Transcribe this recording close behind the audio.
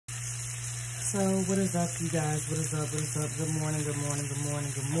So what is up, you guys? What is up? What is up? Good morning, good morning, good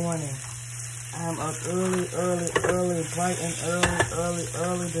morning, good morning. I'm up early, bright and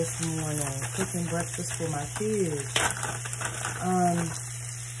early this morning, cooking breakfast for my kids. I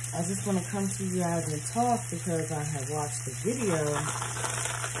just want to come to you guys and talk because I have watched the video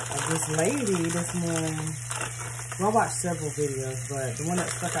of this lady this morning. Well, I watched several videos, but the one that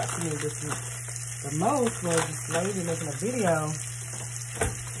stuck out to me this week the most was this lady making a video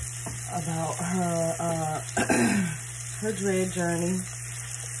about her her dread journey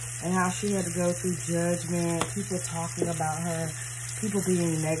and how she had to go through judgment, people talking about her, people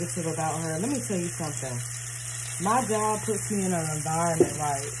being negative about her. Let me tell you something. My job puts me in an environment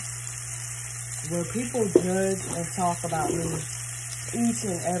like where people judge and talk about me each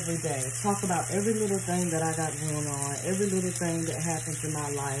and every day. Talk about every little thing that I got going on, every little thing that happens in my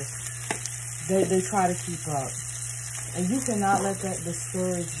life. They try to keep up. And you cannot let that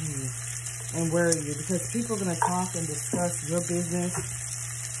discourage you and worry you, because people are going to talk and discuss your business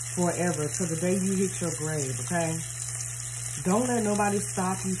forever till the day you hit your grave, okay? Don't let nobody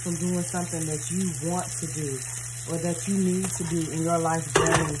stop you from doing something that you want to do or that you need to do in your life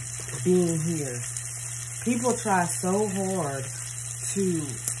journey being here. People try so hard to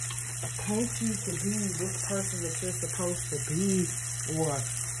paint you to be this person that you're supposed to be, or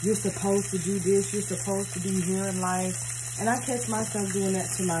you're supposed to do this, you're supposed to be here in life. And I catch myself doing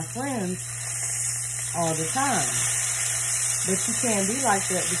that to my friends all the time. But you can't be like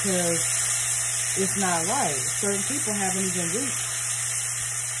that because it's not right. Certain people haven't even reached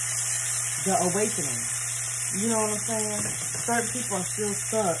the awakening. You know what I'm saying? Certain people are still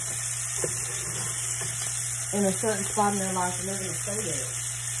stuck in a certain spot in their life and they're going to stay there.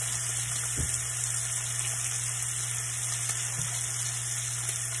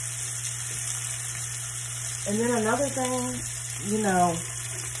 And then another thing, you know,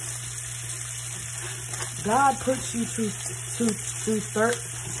 God puts you through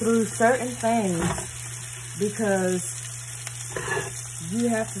certain things because you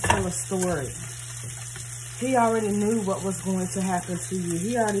have to tell a story. He already knew what was going to happen to you.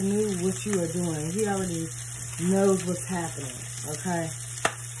 He already knew what you are doing. He already knows what's happening, okay?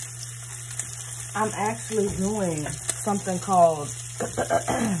 I'm actually doing something called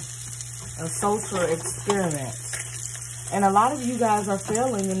a social experiment. And a lot of you guys are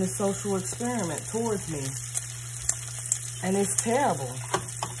failing in this social experiment towards me. And it's terrible.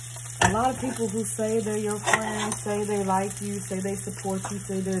 A lot of people who say they're your friends, say they like you, say they support you,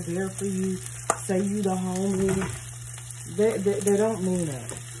 say they're there for you, say you the homie, they don't mean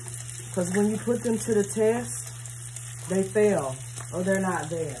it. Because when you put them to the test, they fail or they're not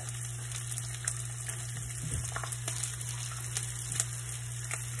there.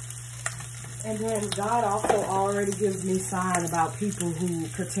 And then God also already gives me sign about people who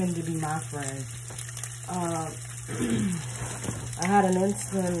pretend to be my friends. I had an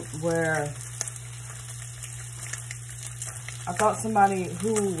instant where I thought somebody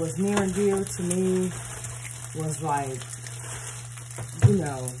who was near and dear to me was like, you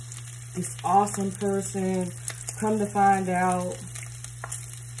know, this awesome person. Come to find out,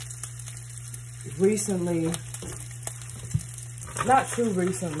 recently, not too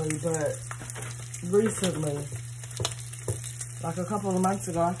recently, but recently, like a couple of months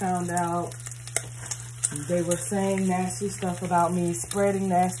ago, I found out they were saying nasty stuff about me, spreading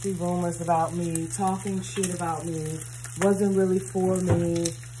nasty rumors about me, talking shit about me, wasn't really for me,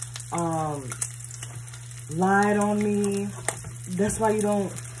 lied on me. That's why you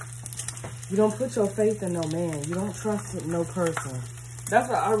don't put your faith in no man. You don't trust no person. That's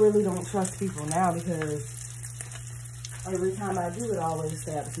why I really don't trust people now, because every time I do, it always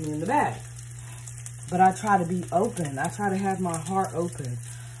stabs me in the back. But I try to be open. I try to have my heart open.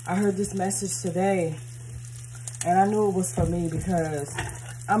 I heard this message today, and I knew it was for me because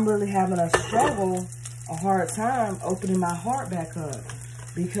I'm really having a struggle, a hard time opening my heart back up,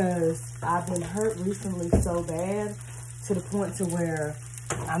 because I've been hurt recently so bad to the point to where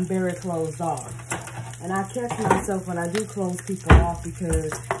I'm very closed off. And I catch myself when I do close people off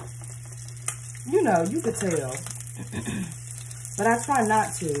because, you know, you could tell. But I try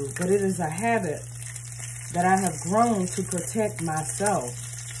not to. But it is a habit that I have grown to protect myself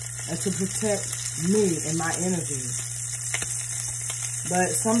and to protect me and my energy.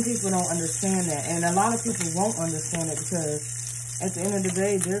 But some people don't understand that. And a lot of people won't understand it because at the end of the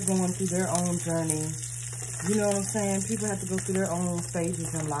day, they're going through their own journey. You know what I'm saying? People have to go through their own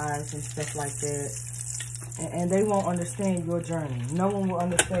stages in lives and stuff like that. And they won't understand your journey. No one will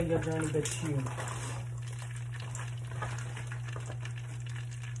understand your journey but you.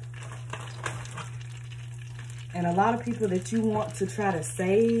 And a lot of people that you want to try to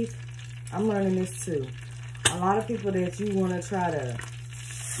save I'm learning this too. A lot of people that you want to try to,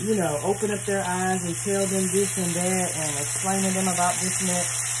 you know, open up their eyes and tell them this and that and explain to them about this and that,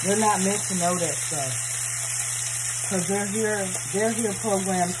 they're not meant to know that stuff. Because they're here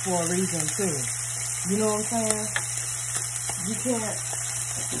programmed for a reason too. You know what I'm saying? You can't,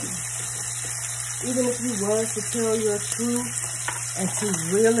 even if you was to tell your truth and to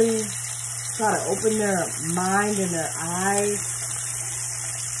really try to open their mind and their eyes,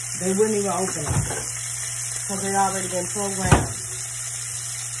 they wouldn't even open it. Because they already been programmed.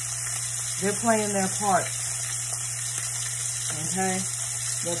 They're playing their part. Okay?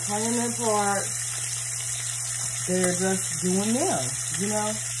 They're playing their part. They're just doing them, you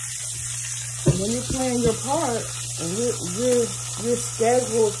know? And when you're playing your part, and you're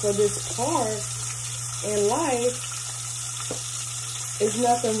scheduled for this part in life, it's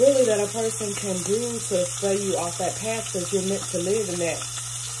nothing really that a person can do to stray you off that path, because you're meant to live in that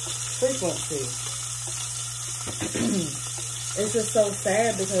frequency. It's just so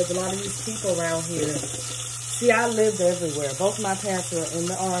sad because a lot of these people around here, see, I lived everywhere. Both my parents were in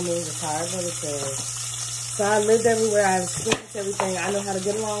the Army, retired military. So I lived everywhere. I experienced everything. I know how to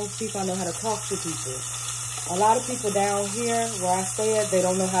get along with people. I know how to talk to people. A lot of people down here where I stay at, they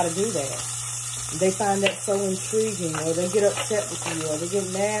don't know how to do that. They find that so intriguing, or they get upset with you, or they get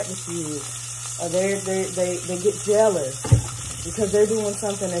mad with you, or they get jealous because they're doing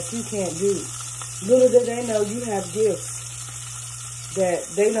something that you can't do. Little do they know you have gifts that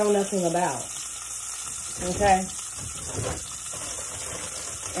they know nothing about. Okay?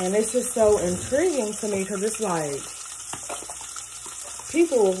 And it's just so intriguing to me because it's like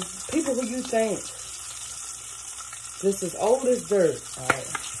people who you think this is old as dirt, all right?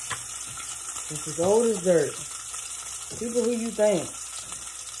 This is old as dirt. People who you think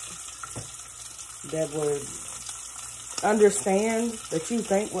that would understand, that you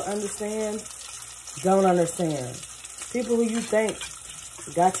think will understand, don't understand. People who you think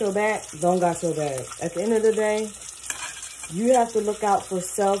got your back, don't got your back. At the end of the day, you have to look out for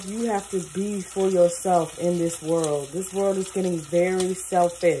self. You have to be for yourself in this world. This world is getting very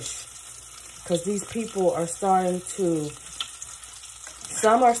selfish because these people are starting to,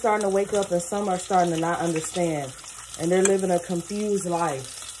 some are starting to wake up and some are starting to not understand. And they're living a confused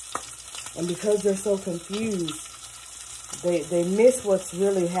life. And because they're so confused, they miss what's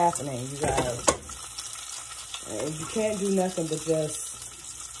really happening, you guys. And you can't do nothing but just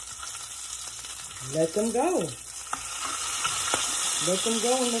let them go. Let them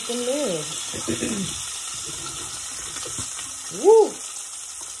go and let them live. Woo!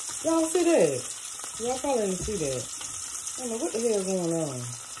 Y'all see that? Y'all probably didn't see that. I don't know what the hell is going on.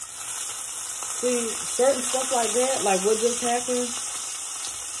 See, certain stuff like that, like what just happened,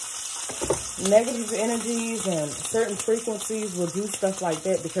 negative energies and certain frequencies will do stuff like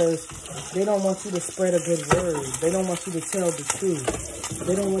that because they don't want you to spread a good word. They don't want you to tell the truth.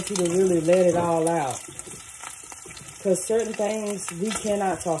 They don't want you to really let it all out. Because certain things we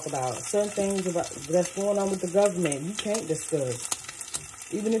cannot talk about. Certain things about that's going on with the government, you can't discuss.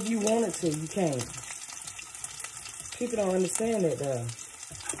 Even if you wanted to, you can't. People don't understand that, though.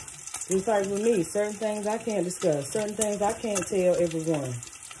 Just like with me, certain things I can't discuss. Certain things I can't tell everyone.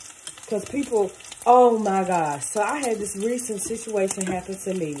 Because people, oh my gosh. So I had this recent situation happen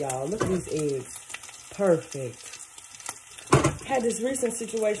to me, y'all. Look at these eggs. Perfect. Had this recent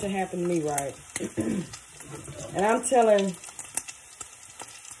situation happen to me, right? And I'm telling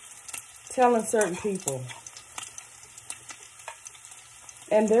certain people,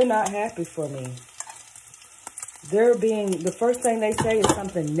 and they're not happy for me. The first thing they say is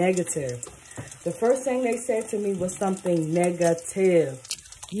something negative. The first thing they said to me was something negative.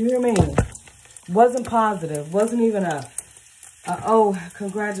 You hear me? Wasn't positive. Wasn't even oh,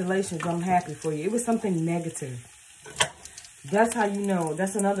 congratulations, I'm happy for you. It was something negative. That's how you know.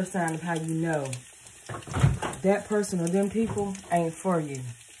 That's another sign of how you know that person or them people ain't for you.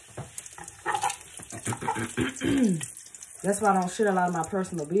 That's why I don't share a lot of my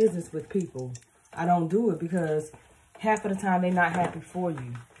personal business with people. I don't do it because half of the time they're not happy for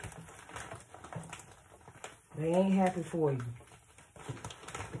you. They ain't happy for you.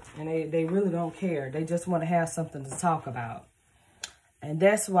 And they really don't care. They just want to have something to talk about. And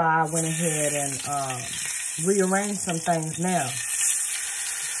that's why I went ahead and rearranged some things now.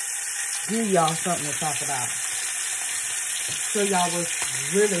 Give y'all something to talk about. Show y'all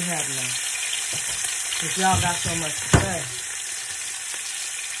what's really happening. Because y'all got so much to say.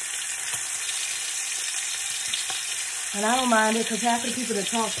 And I don't mind it because half of the people that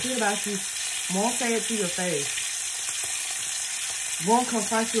talk shit about you won't say it to your face. Won't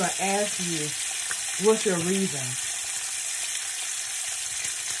confront you or ask you what's your reason.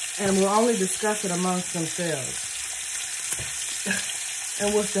 and will only discuss it amongst themselves.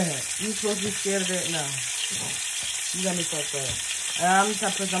 And what's that? You supposed to be scared of that? No. You got me fucked up. And I'm the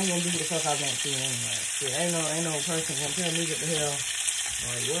type of person, I'm gonna do what the fuck I want to anyway. Shit, ain't no person gonna tell me what the hell.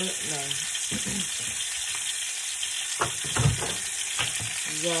 Like what? No.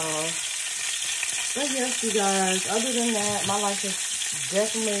 Y'all. But yes, you guys, other than that, my life is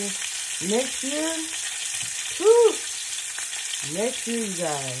definitely next year. Whew, next year, you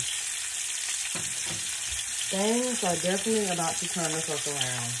guys. Things are definitely about to turn the fuck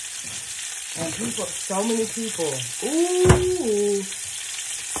around. And people, so many people. Ooh,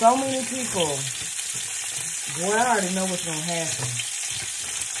 so many people. Boy, I already know what's gonna happen.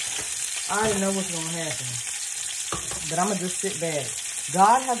 I already know what's gonna happen. But I'm gonna just sit back.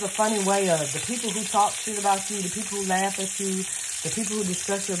 God has a funny way of the people who talk shit about you, the people who laugh at you, the people who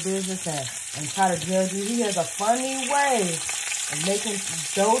discuss your business and try to judge you. He has a funny way of making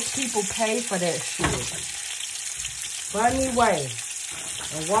those people pay for that shit. Funny way.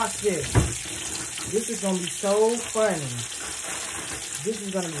 And watch this. This is going to be so funny. This is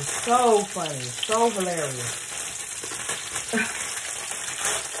going to be so funny. So hilarious.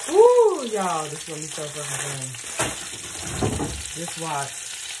 Woo, y'all. This is going to be so fucking funny. Just watch.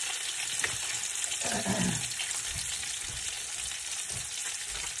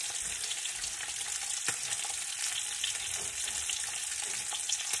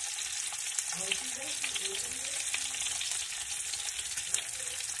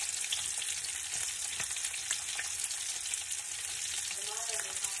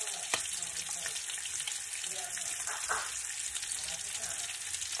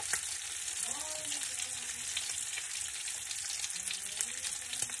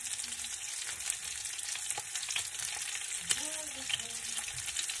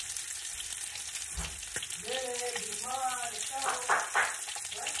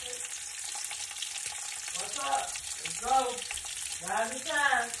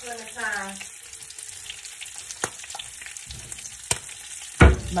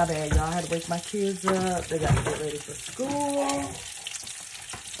 My bad, y'all. I had to wake my kids up. They got to get ready for school.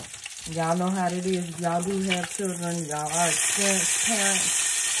 Y'all know how it is. If y'all do have children, y'all are experienced parents.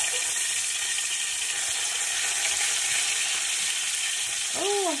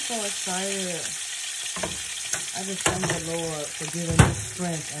 Oh, I'm so excited. I just thank the Lord for giving me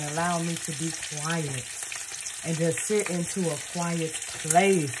strength and allowing me to be quiet and just sit into a quiet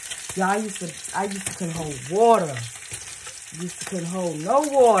place. Y'all, I used to couldn't hold water. Used to couldn't hold no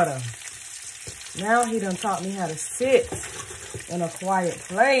water. Now he done taught me how to sit in a quiet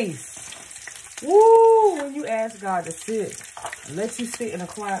place. Woo! When you ask God to sit, let you sit in a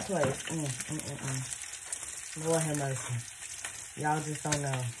quiet place. Lord have mercy. Y'all just don't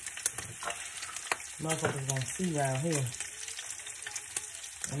know. Motherfuckers gonna see around here.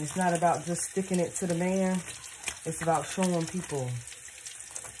 And it's not about just sticking it to the man. It's about showing people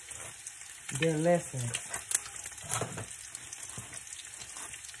their lessons.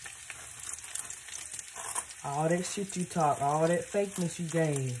 All that shit you talk, all that fakeness you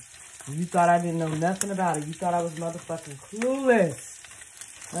gave. You thought I didn't know nothing about it. You thought I was motherfucking clueless.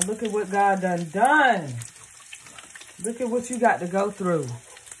 Now look at what God done. Look at what you got to go through.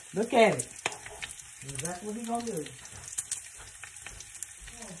 Look at it. That's what he gonna do.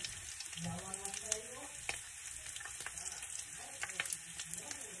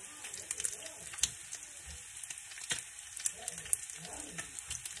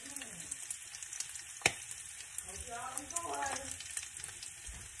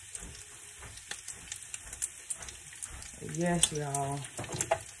 Yes, y'all.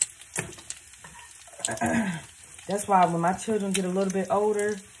 That's why when my children get a little bit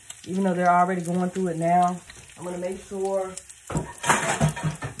older, even though they're already going through it now, I'm going to make sure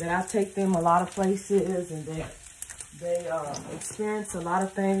that I take them a lot of places and that they experience a lot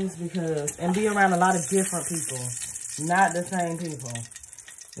of things and be around a lot of different people, not the same people.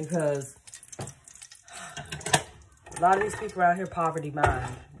 Because a lot of these people out here poverty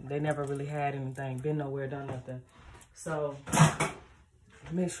mind. They never really had anything, been nowhere, done nothing. So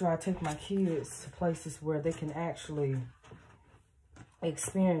make sure I take my kids to places where they can actually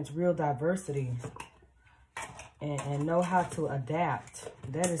experience real diversity and know how to adapt.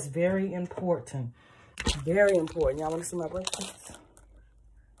 That is very important. Very important. Y'all want to see my breakfast?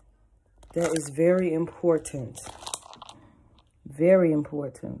 That is very important. Very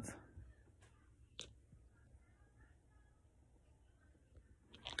important.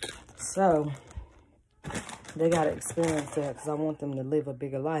 So they got to experience that because I want them to live a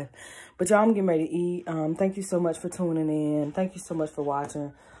bigger life. But y'all, I'm getting ready to eat. Thank you so much for tuning in. Thank you so much for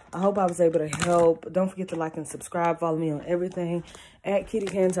watching. I hope I was able to help. Don't forget to like and subscribe. Follow me on everything at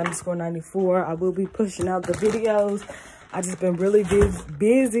KeetaCans_94. I will be pushing out the videos. I just been really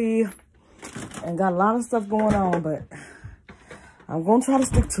busy and got a lot of stuff going on, but I'm going to try to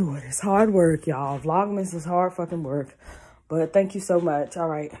stick to it. It's hard work, y'all. Vlogmas is hard fucking work. But thank you so much. All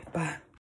right. Bye.